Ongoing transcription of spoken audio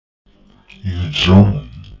Huge loan.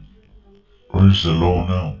 Where's the law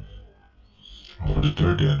now? Of the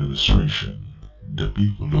third administration, the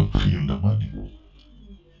people don't feel the money.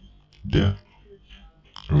 Debt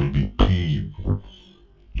will be paid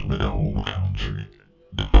by the whole country.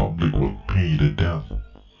 The public will pay the debt.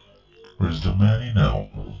 Where's the money now?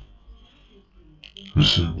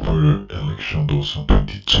 Reserved for the election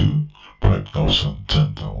 2022, 5,000,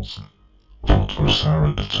 10,000. Vote for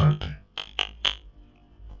Sara Duterte.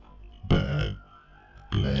 Bad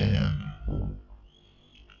plan.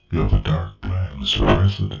 You have a dark plan, Mr.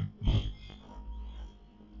 President.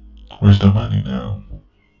 Where's the money now?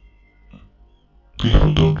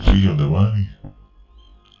 People don't feel the money.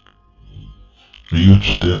 A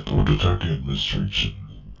huge debt of the Duterte administration.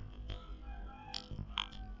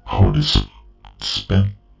 How they spent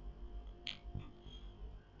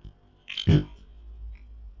it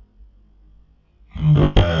in the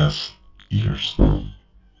past years.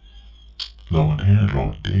 Long here,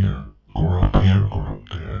 long there. Go up here, go up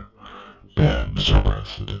there. Bad, Mr.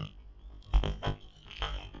 President.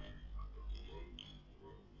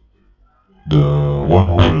 The one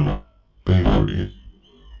who will pay for it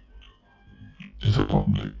is the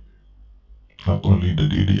public. Not only the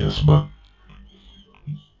DDS, but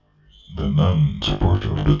the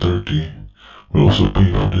non-supporter of the 30 will also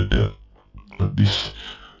pay for the debt. But this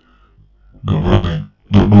government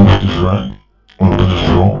don't know what is right or what is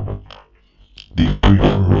wrong. They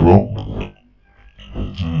prefer wrong.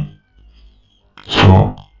 Hmm.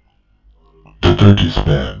 So, the 30 is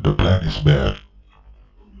bad, the plan is bad.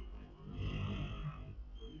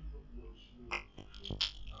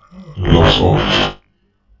 Loss of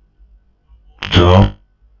job,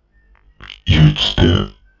 huge debt,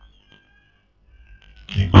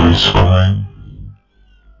 increased crime,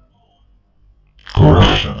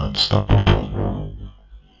 corruption unstoppable.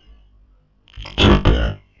 Too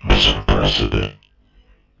bad, Mr. President.